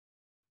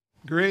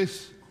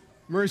Grace,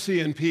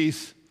 mercy, and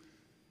peace.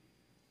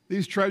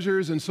 These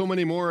treasures and so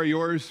many more are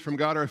yours from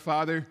God our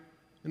Father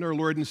and our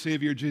Lord and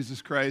Savior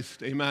Jesus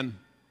Christ. Amen.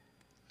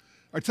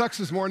 Our text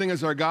this morning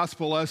is our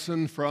gospel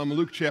lesson from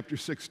Luke chapter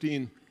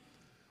 16.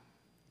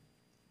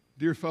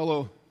 Dear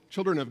fellow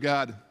children of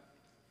God,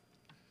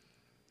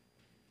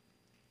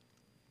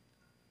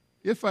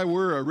 if I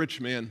were a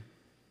rich man,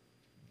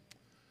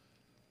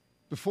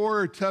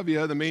 before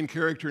Tevye, the main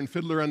character in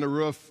Fiddler on the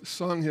Roof,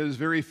 sung his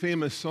very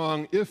famous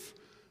song, If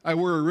I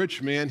Were a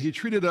Rich Man, he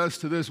treated us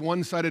to this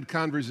one-sided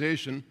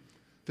conversation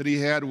that he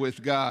had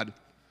with God.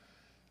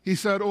 He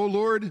said, "Oh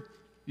Lord,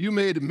 you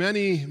made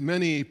many,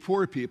 many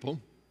poor people.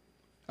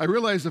 I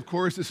realize, of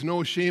course, it's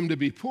no shame to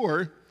be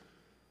poor,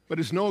 but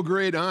it's no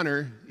great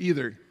honor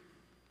either.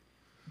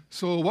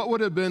 So what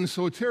would have been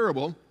so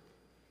terrible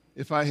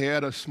if I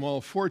had a small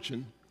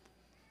fortune?"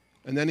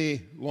 And then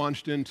he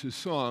launched into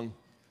song,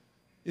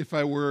 If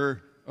I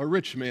Were a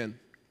Rich Man.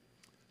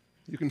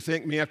 You can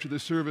thank me after the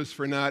service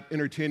for not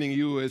entertaining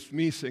you with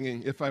me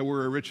singing, If I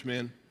Were a Rich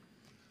Man.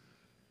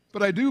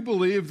 But I do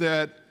believe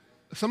that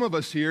some of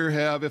us here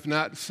have, if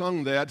not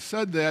sung that,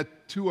 said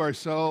that to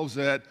ourselves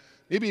at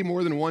maybe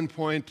more than one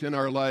point in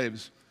our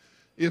lives.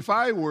 If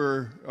I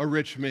were a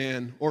rich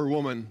man or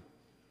woman,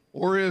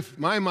 or if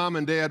my mom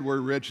and dad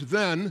were rich,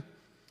 then,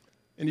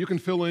 and you can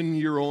fill in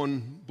your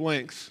own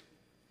blanks.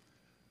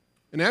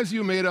 And as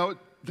you made out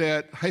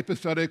that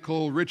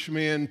hypothetical rich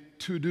man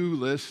to-do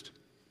list,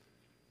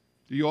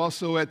 do you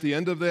also, at the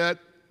end of that,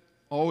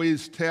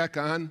 always tack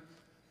on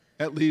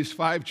at least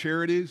 5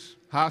 charities,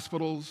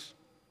 hospitals,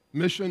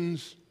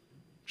 missions,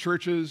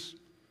 churches,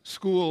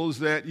 schools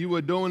that you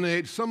would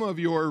donate some of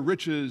your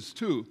riches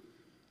to?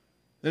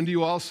 And do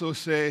you also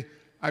say,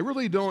 I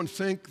really don't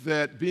think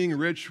that being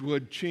rich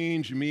would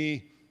change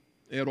me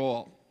at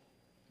all?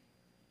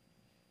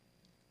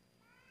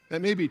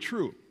 That may be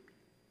true.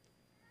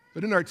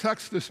 But in our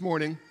text this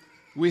morning,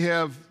 we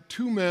have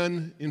 2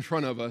 men in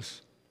front of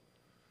us.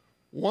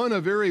 One,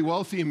 a very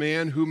wealthy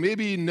man who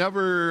maybe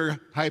never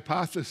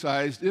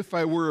hypothesized, if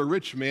I were a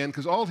rich man,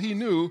 because all he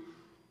knew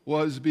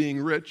was being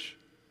rich.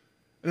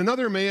 And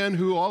another man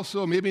who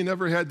also maybe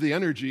never had the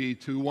energy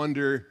to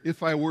wonder,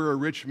 if I were a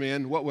rich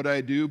man, what would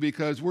I do?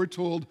 Because we're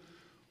told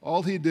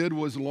all he did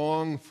was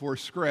long for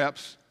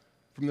scraps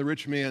from the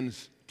rich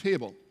man's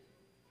table.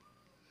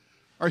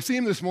 Our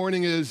theme this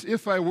morning is,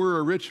 if I were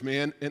a rich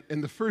man,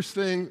 and the first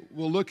thing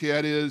we'll look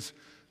at is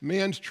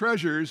man's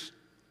treasures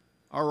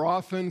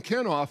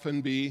can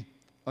often be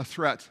a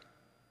threat.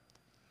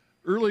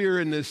 Earlier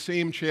in this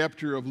same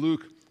chapter of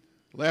Luke,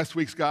 last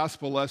week's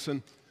gospel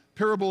lesson,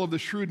 parable of the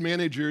shrewd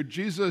manager,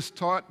 Jesus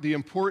taught the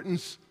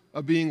importance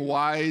of being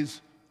wise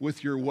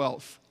with your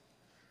wealth.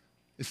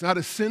 It's not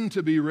a sin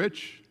to be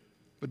rich,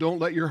 but don't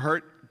let your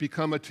heart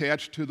become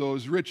attached to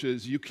those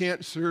riches. You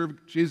can't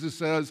serve, Jesus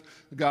says,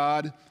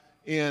 God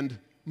and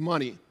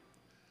money.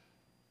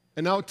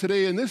 And now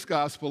today in this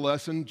gospel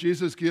lesson,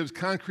 Jesus gives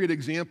concrete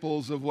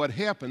examples of what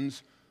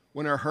happens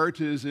when our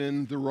heart is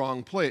in the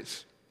wrong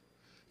place.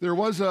 There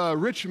was a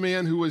rich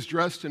man who was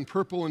dressed in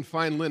purple and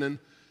fine linen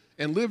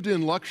and lived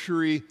in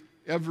luxury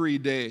every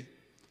day.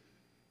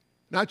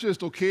 Not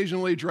just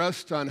occasionally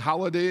dressed on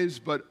holidays,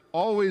 but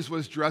always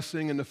was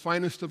dressing in the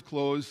finest of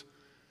clothes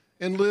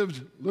and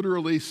lived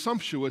literally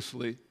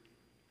sumptuously.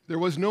 There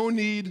was no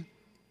need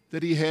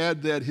that he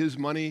had that his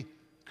money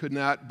could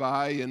not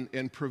buy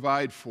and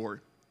provide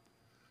for.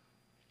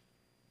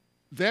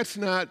 That's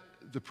not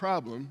the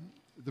problem.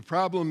 The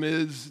problem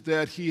is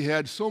that he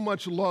had so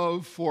much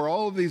love for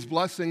all of these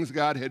blessings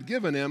God had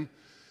given him,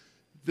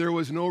 there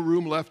was no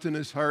room left in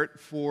his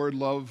heart for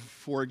love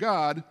for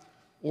God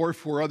or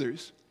for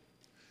others.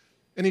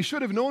 And he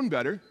should have known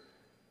better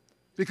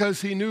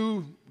because he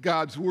knew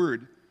God's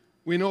word.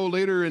 We know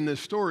later in this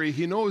story,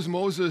 he knows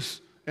Moses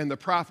and the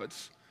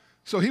prophets.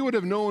 So he would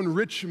have known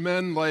rich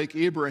men like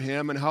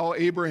Abraham and how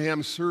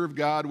Abraham served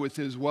God with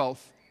his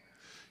wealth.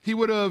 He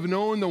would have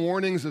known the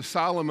warnings of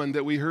Solomon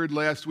that we heard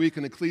last week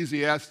in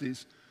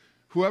Ecclesiastes.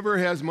 Whoever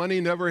has money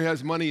never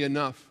has money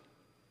enough.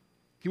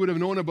 He would have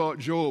known about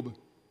Job,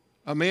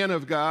 a man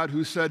of God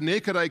who said,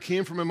 naked I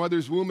came from my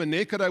mother's womb, and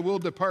naked I will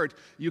depart.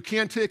 You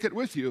can't take it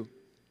with you,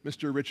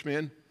 Mr. Rich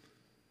Man.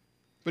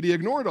 But he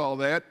ignored all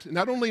that.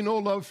 Not only no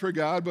love for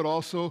God, but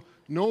also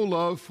no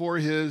love for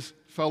his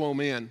fellow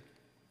man.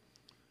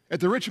 At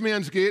the rich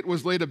man's gate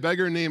was laid a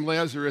beggar named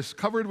Lazarus,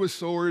 covered with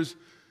sores,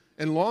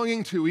 and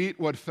longing to eat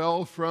what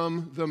fell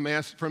from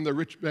the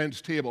rich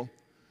man's table.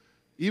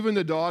 Even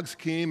the dogs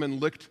came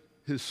and licked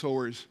his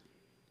sores.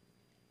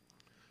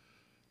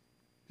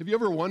 Have you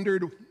ever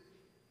wondered,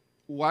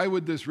 why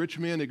would this rich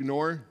man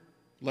ignore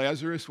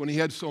Lazarus when he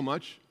had so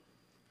much?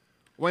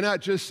 Why not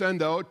just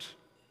send out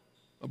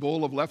a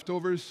bowl of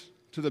leftovers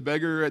to the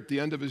beggar at the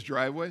end of his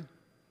driveway?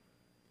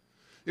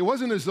 It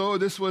wasn't as though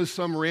this was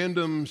some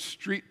random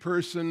street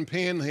person,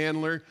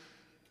 panhandler,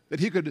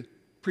 that he could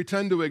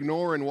pretend to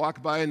ignore and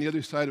walk by on the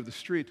other side of the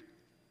street.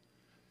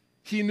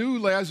 He knew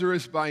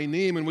Lazarus by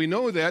name, and we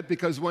know that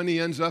because when he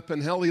ends up in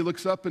hell, he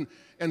looks up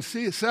and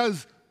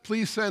says,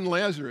 please send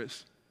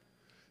Lazarus.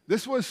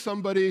 This was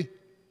somebody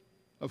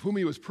of whom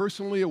he was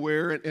personally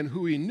aware and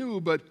who he knew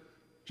but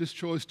just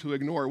chose to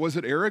ignore? Was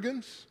it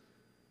arrogance?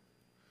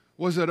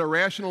 Was it a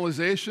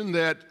rationalization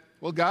that,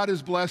 well, God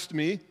has blessed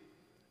me,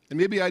 and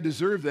maybe I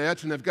deserve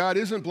that, and if God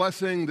isn't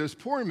blessing this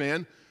poor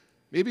man,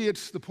 maybe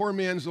it's the poor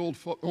man's own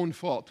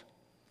fault?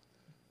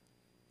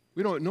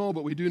 We don't know,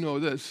 but we do know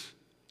this.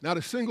 Not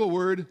a single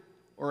word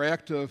or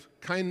act of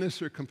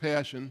kindness or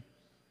compassion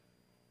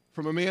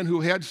from a man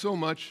who had so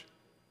much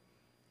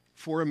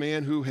for a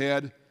man who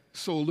had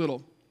so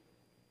little.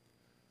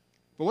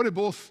 But what did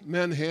both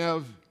men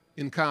have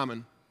in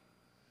common?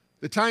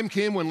 The time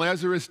came when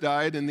Lazarus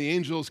died and the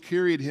angels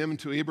carried him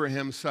to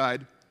Abraham's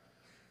side.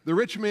 The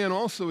rich man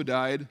also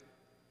died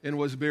and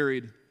was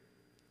buried.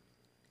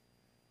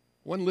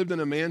 One lived in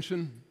a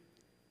mansion,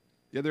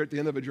 the other at the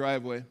end of a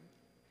driveway.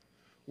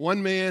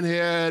 One man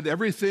had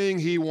everything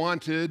he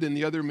wanted and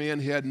the other man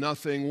had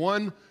nothing.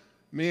 One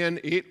man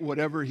ate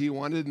whatever he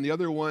wanted and the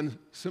other one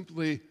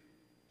simply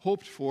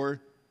hoped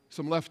for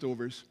some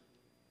leftovers.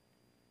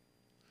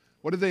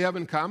 What did they have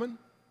in common?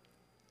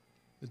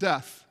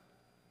 Death.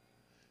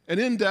 And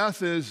in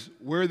death is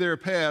where their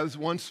paths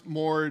once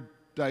more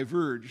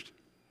diverged.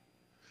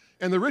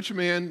 And the rich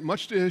man,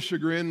 much to his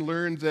chagrin,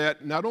 learned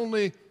that not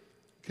only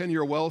can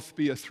your wealth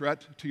be a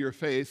threat to your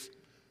faith,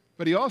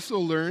 but he also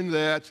learned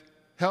that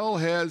hell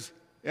has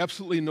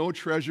absolutely no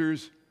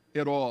treasures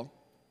at all.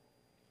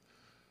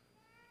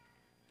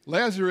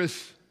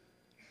 Lazarus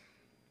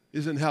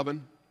is in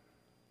heaven.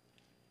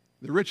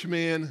 The rich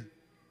man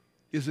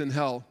is in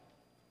hell.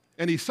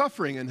 And he's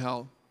suffering in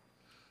hell.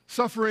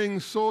 Suffering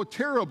so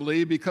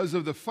terribly because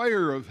of the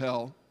fire of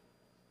hell.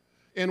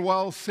 And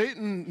while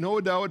Satan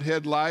no doubt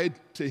had lied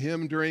to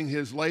him during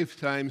his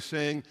lifetime,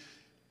 saying,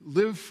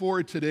 live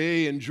for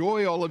today,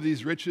 enjoy all of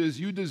these riches,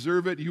 you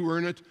deserve it, you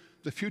earn it,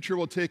 the future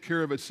will take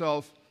care of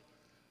itself.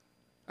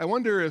 I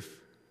wonder if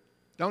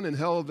down in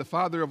hell the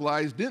father of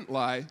lies didn't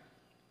lie.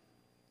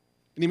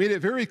 And he made it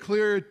very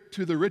clear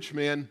to the rich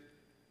man,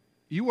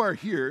 you are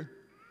here,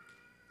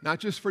 not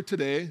just for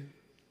today,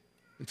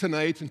 and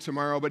tonight and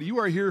tomorrow, but you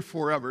are here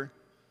forever,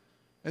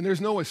 and there's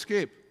no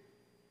escape.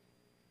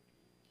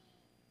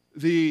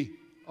 The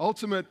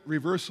ultimate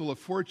reversal of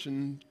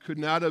fortune could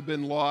not have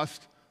been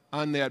lost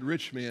on that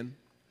rich man.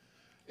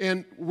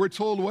 And we're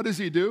told, what does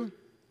he do?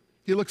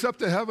 He looks up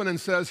to heaven and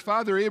says,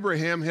 Father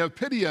Abraham, have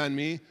pity on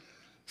me.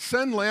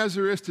 Send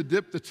Lazarus to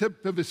dip the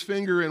tip of his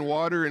finger in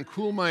water and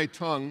cool my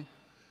tongue,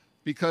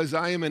 because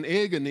I am in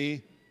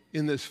agony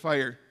in this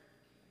fire.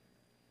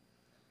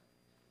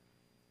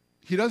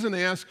 He doesn't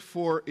ask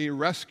for a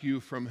rescue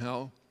from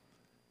hell.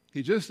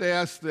 He just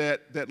asks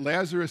that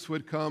Lazarus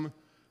would come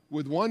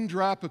with one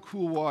drop of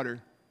cool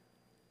water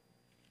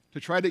to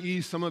try to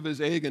ease some of his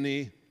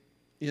agony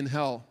in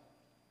hell.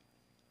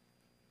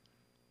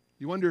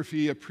 You wonder if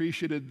he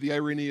appreciated the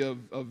irony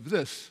of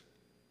this,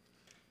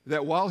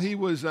 that while he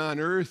was on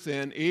earth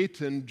and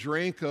ate and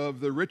drank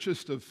of the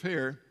richest of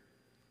fare,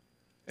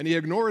 and he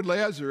ignored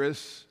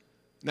Lazarus,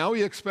 now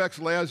he expects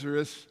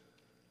Lazarus,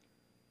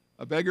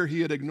 a beggar he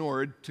had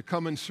ignored, to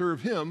come and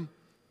serve him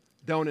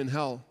down in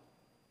hell.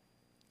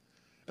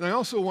 And I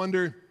also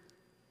wonder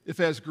if,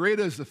 as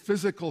great as the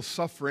physical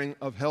suffering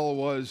of hell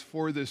was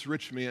for this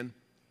rich man,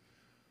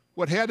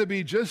 what had to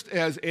be just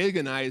as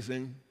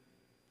agonizing,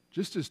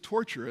 just as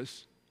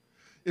torturous,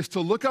 is to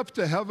look up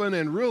to heaven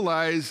and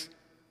realize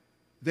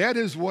that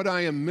is what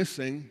I am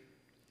missing,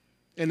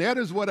 and that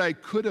is what I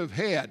could have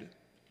had.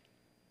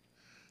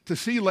 To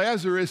see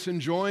Lazarus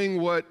enjoying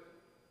what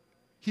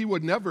he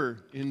would never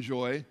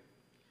enjoy,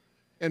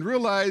 and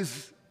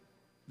realize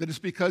that it's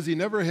because he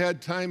never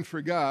had time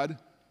for God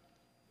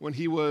when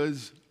he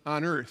was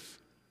on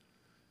earth.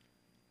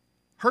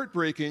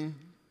 Heartbreaking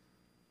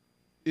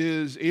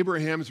is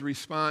Abraham's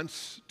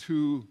response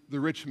to the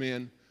rich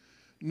man.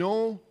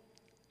 No,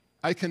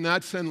 I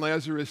cannot send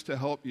Lazarus to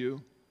help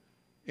you,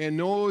 and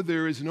no,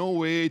 there is no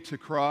way to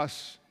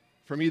cross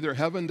from either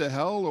heaven to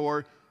hell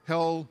or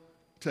hell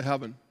to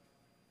heaven.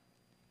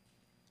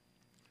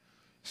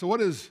 So what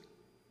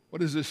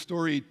does this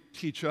story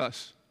teach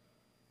us?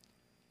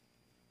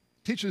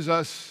 It teaches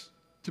us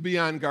to be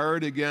on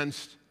guard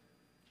against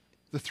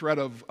the threat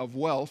of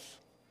wealth.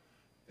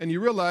 And you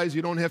realize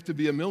you don't have to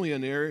be a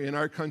millionaire in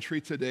our country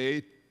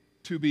today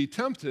to be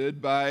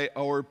tempted by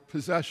our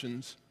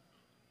possessions,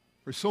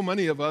 for so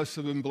many of us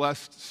have been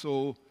blessed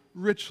so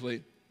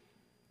richly.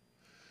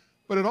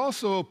 But it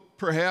also,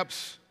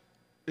 perhaps,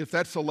 if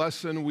that's a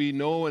lesson we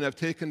know and have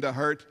taken to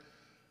heart,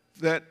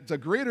 that the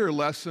greater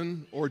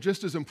lesson, or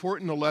just as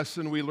important a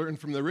lesson we learn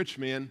from the rich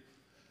man,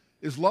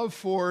 is love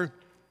for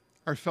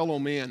our fellow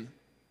man.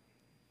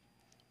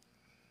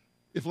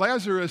 If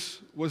Lazarus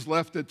was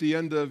left at the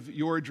end of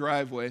your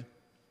driveway,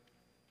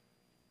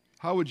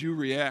 how would you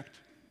react?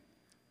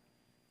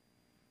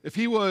 If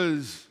he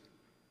was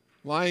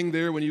lying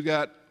there when you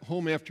got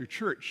home after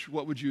church,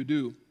 what would you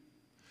do?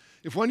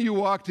 If when you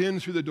walked in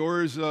through the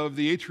doors of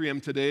the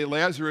atrium today,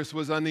 Lazarus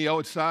was on the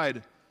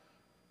outside,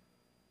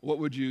 what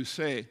would you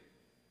say?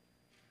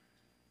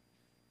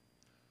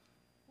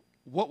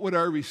 What would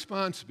our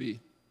response be?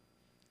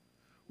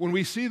 When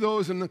we see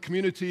those in the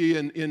community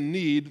in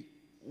need,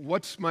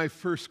 what's my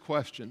first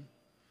question?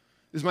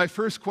 Is my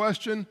first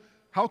question,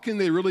 how can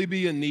they really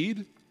be in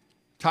need?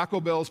 Taco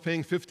Bell's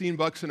paying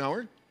 $15 an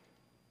hour?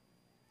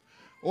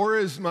 Or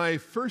is my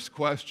first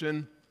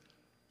question,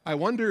 I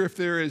wonder if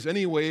there is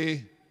any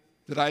way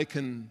that I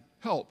can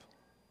help?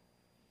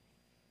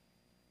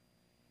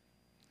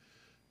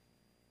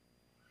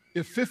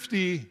 If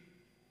 50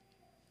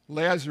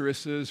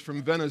 Lazaruses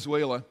from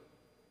Venezuela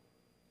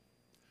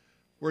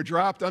were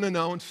dropped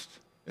unannounced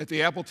at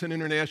the Appleton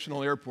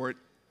International Airport,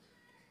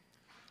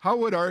 how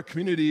would our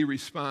community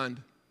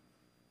respond?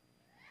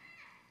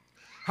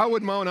 How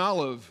would Mount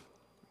Olive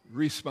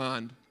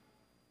respond?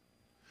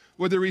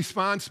 Would the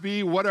response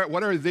be, what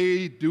are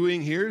they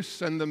doing here?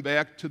 Send them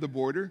back to the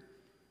border.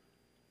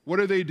 What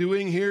are they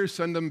doing here?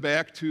 Send them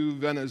back to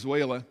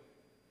Venezuela.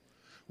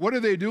 What are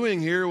they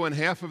doing here when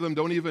half of them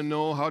don't even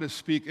know how to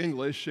speak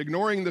English,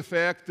 ignoring the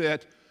fact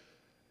that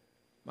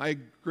my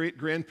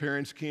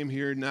great-grandparents came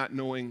here not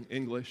knowing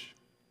English?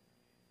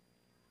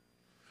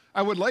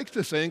 I would like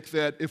to think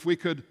that if we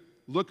could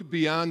look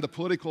beyond the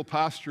political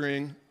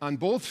posturing on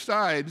both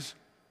sides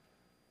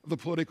of the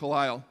political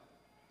aisle,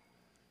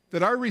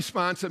 that our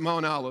response at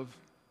Mount Olive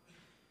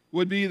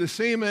would be the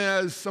same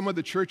as some of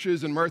the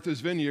churches in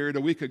Martha's Vineyard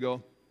a week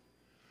ago,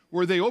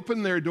 where they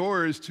opened their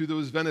doors to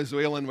those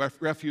Venezuelan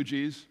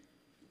refugees,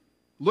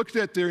 looked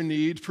at their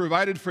needs,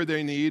 provided for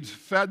their needs,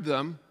 fed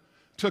them,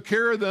 took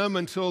care of them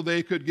until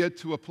they could get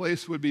to a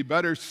place that would be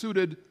better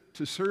suited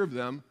to serve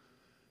them,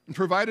 and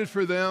provided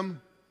for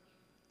them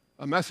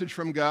a message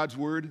from God's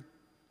Word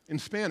in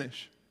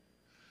Spanish.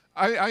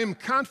 I am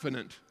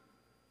confident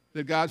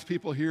that God's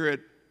people here at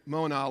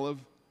Mount Olive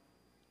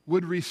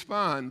would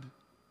respond,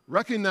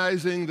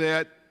 recognizing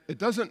that it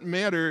doesn't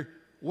matter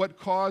what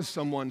caused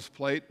someone's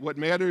plight. What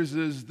matters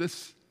is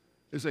this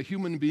is a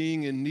human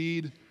being in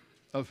need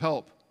of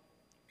help.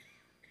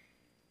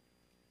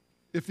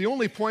 If the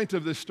only point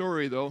of this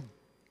story, though,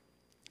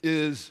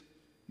 is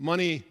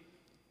money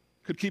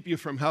could keep you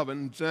from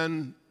heaven,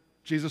 then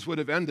Jesus would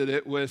have ended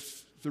it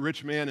with the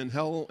rich man in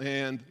hell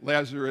and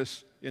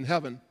Lazarus in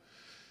heaven.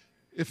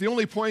 If the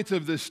only point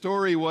of this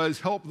story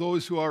was help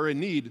those who are in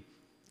need,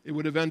 it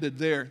would have ended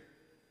there.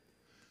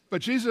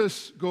 But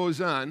Jesus goes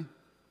on,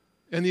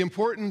 and the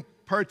important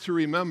part to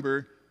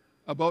remember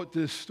about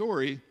this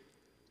story,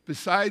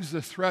 besides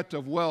the threat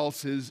of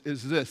wealth, is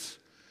this.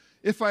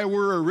 If I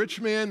were a rich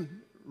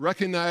man,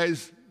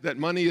 recognize that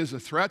money is a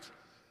threat,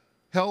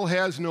 hell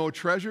has no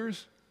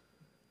treasures,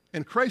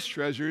 and Christ's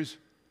treasures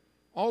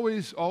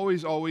always,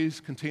 always, always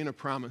contain a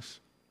promise.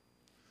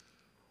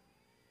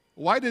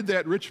 Why did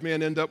that rich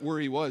man end up where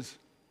he was?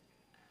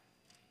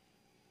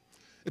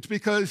 It's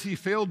because he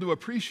failed to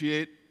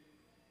appreciate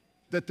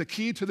that the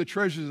key to the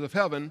treasures of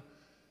heaven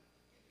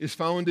is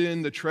found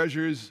in the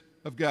treasures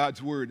of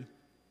God's Word.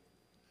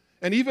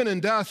 And even in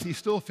death, he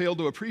still failed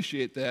to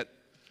appreciate that,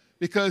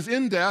 because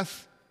in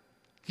death,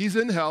 he's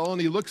in hell,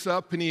 and he looks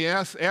up and he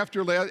asks,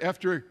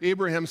 after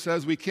Abraham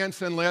says, we can't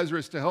send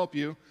Lazarus to help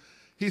you,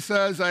 he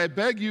says, I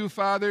beg you,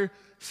 Father,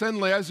 send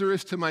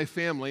Lazarus to my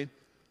family,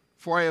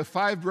 for I have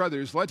 5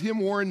 brothers. Let him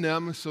warn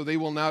them so they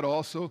will not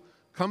also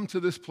come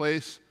to this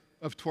place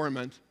of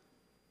torment.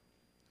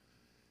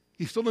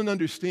 He still didn't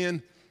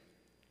understand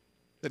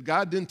that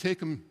God didn't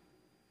take him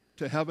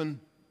to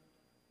heaven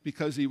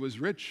because he was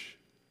rich.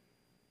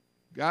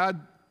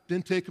 God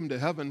didn't take him to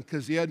heaven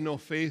because he had no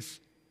faith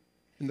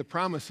in the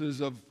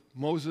promises of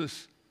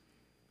Moses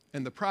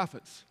and the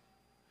prophets.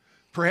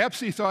 Perhaps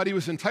he thought he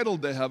was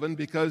entitled to heaven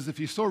because if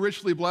he's so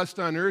richly blessed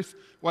on earth,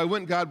 why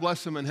wouldn't God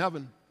bless him in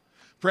heaven?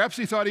 Perhaps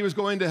he thought he was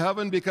going to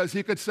heaven because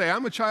he could say,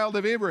 I'm a child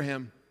of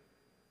Abraham.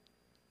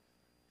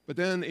 But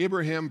then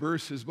Abraham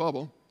bursts his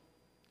bubble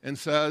and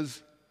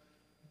says,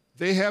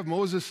 they have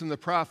Moses and the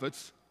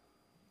prophets,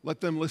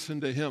 let them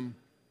listen to him.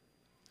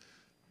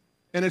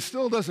 And it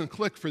still doesn't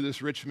click for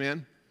this rich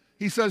man.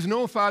 He says,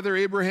 no, Father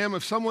Abraham,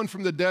 if someone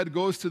from the dead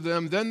goes to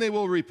them, then they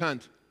will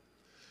repent.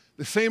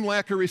 The same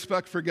lack of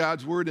respect for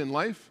God's word in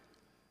life,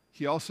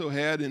 he also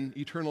had in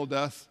eternal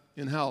death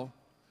in hell.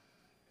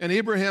 And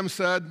Abraham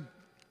said,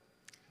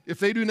 if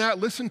they do not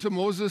listen to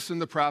Moses and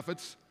the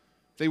prophets,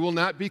 they will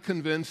not be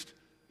convinced,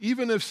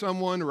 even if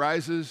someone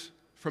rises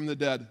from the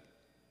dead.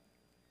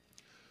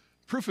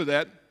 Proof of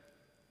that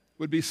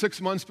would be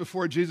 6 months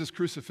before Jesus'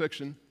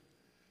 crucifixion.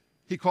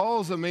 He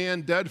calls a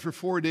man dead for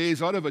 4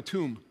 days out of a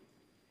tomb.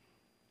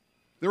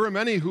 There were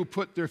many who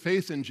put their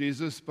faith in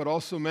Jesus, but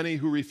also many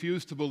who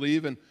refused to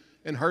believe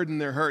and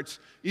hardened their hearts,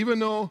 even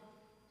though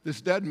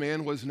this dead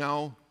man was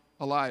now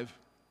alive.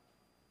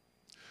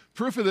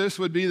 Proof of this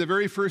would be the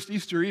very first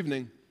Easter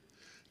evening.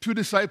 2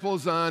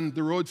 disciples on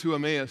the road to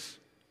Emmaus.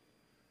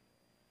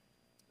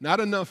 Not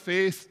enough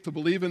faith to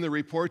believe in the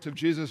report of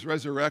Jesus'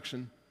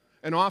 resurrection,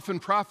 an often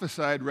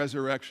prophesied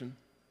resurrection.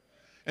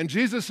 And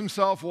Jesus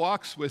himself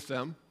walks with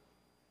them.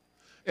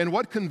 And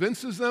what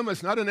convinces them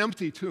is not an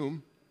empty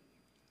tomb,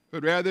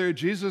 but rather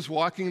Jesus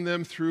walking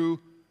them through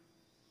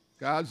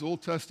God's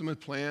Old Testament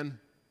plan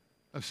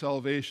of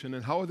salvation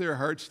and how their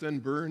hearts then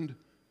burned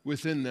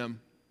within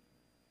them.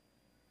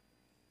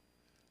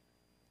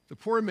 The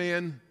poor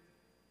man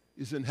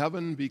is in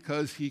heaven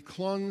because he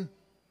clung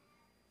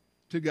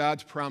to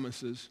God's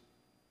promises.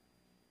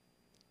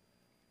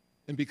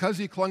 And because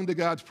he clung to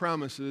God's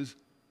promises,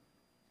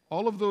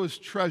 all of those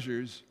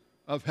treasures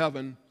of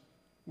heaven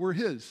were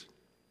his.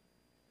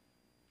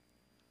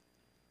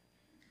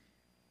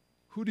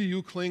 Who do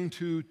you cling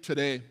to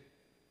today?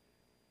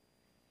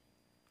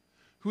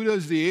 Who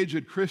does the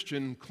aged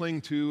Christian cling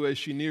to as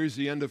she nears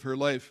the end of her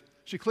life?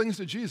 She clings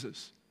to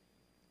Jesus.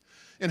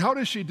 And how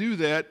does she do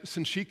that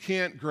since she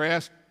can't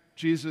grasp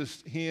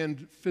Jesus'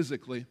 hand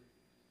physically?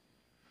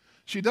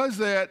 She does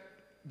that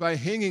by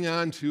hanging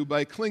on to,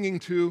 by clinging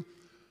to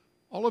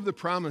all of the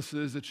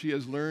promises that she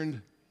has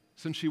learned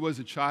since she was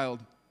a child,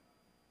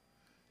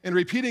 and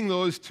repeating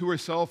those to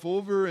herself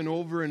over and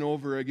over and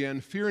over again.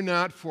 Fear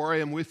not, for I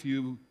am with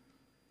you.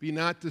 Be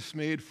not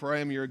dismayed, for I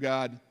am your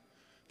God.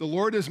 The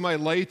Lord is my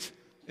light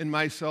and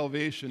my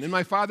salvation. In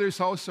my Father's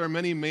house are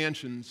many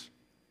mansions.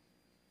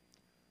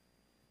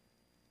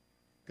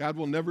 God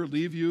will never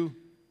leave you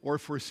or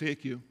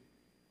forsake you.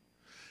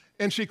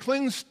 And she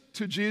clings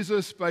to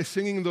Jesus by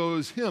singing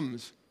those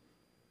hymns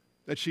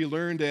that she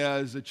learned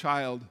as a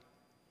child.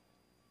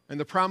 And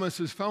the promise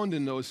is found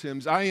in those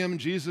hymns. I am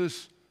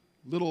Jesus,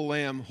 little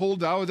lamb.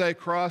 Hold thou thy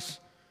cross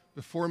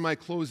before my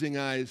closing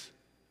eyes.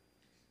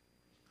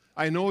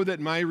 I know that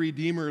my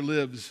Redeemer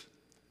lives.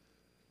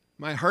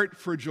 My heart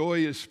for joy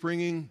is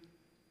springing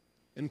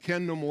and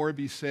can no more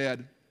be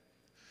sad.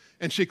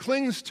 And she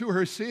clings to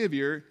her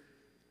Savior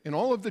and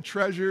all of the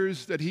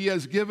treasures that he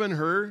has given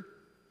her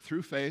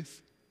through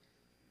faith,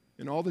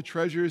 and all the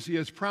treasures he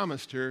has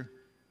promised her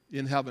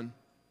in heaven.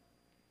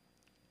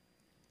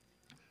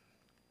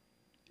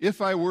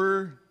 If I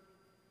were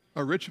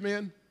a rich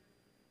man,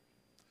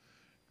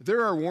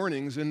 there are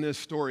warnings in this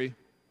story.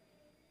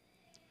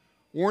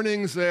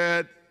 Warnings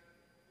that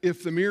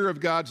if the mirror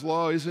of God's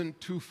law isn't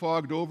too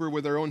fogged over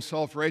with our own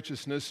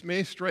self-righteousness,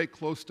 may strike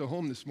close to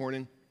home this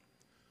morning.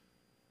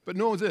 But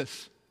know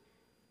this: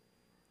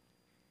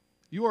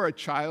 you are a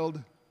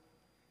child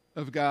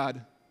of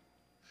God.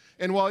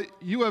 And while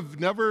you have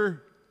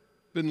never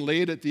been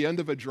laid at the end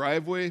of a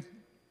driveway,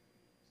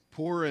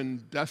 poor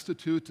and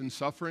destitute and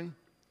suffering,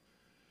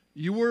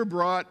 you were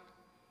brought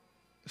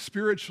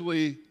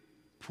spiritually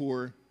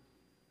poor,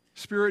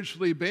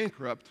 spiritually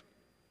bankrupt,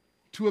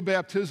 to a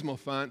baptismal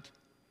font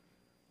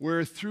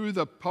where through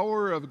the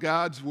power of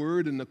God's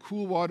word and the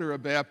cool water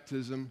of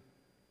baptism,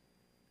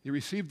 you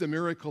received the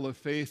miracle of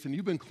faith, and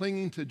you've been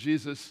clinging to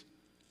Jesus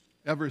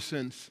ever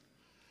since.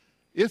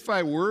 If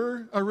I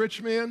were a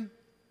rich man,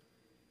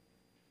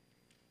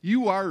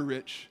 you are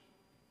rich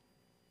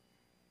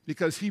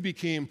because he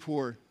became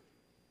poor.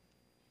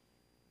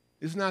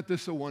 Is not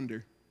this a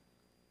wonder?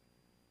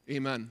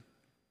 Amen.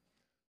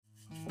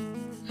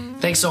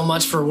 Thanks so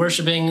much for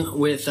worshiping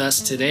with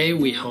us today.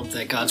 We hope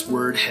that God's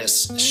word has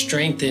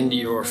strengthened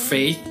your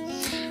faith.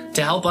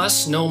 To help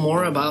us know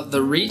more about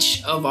the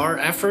reach of our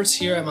efforts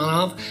here at Mount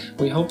Olive,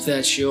 we hope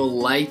that you'll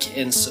like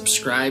and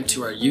subscribe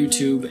to our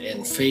YouTube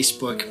and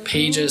Facebook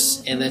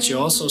pages, and that you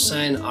also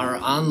sign our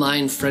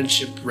online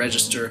friendship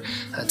register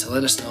to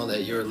let us know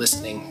that you're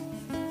listening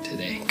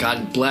today.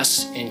 God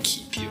bless and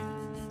keep you.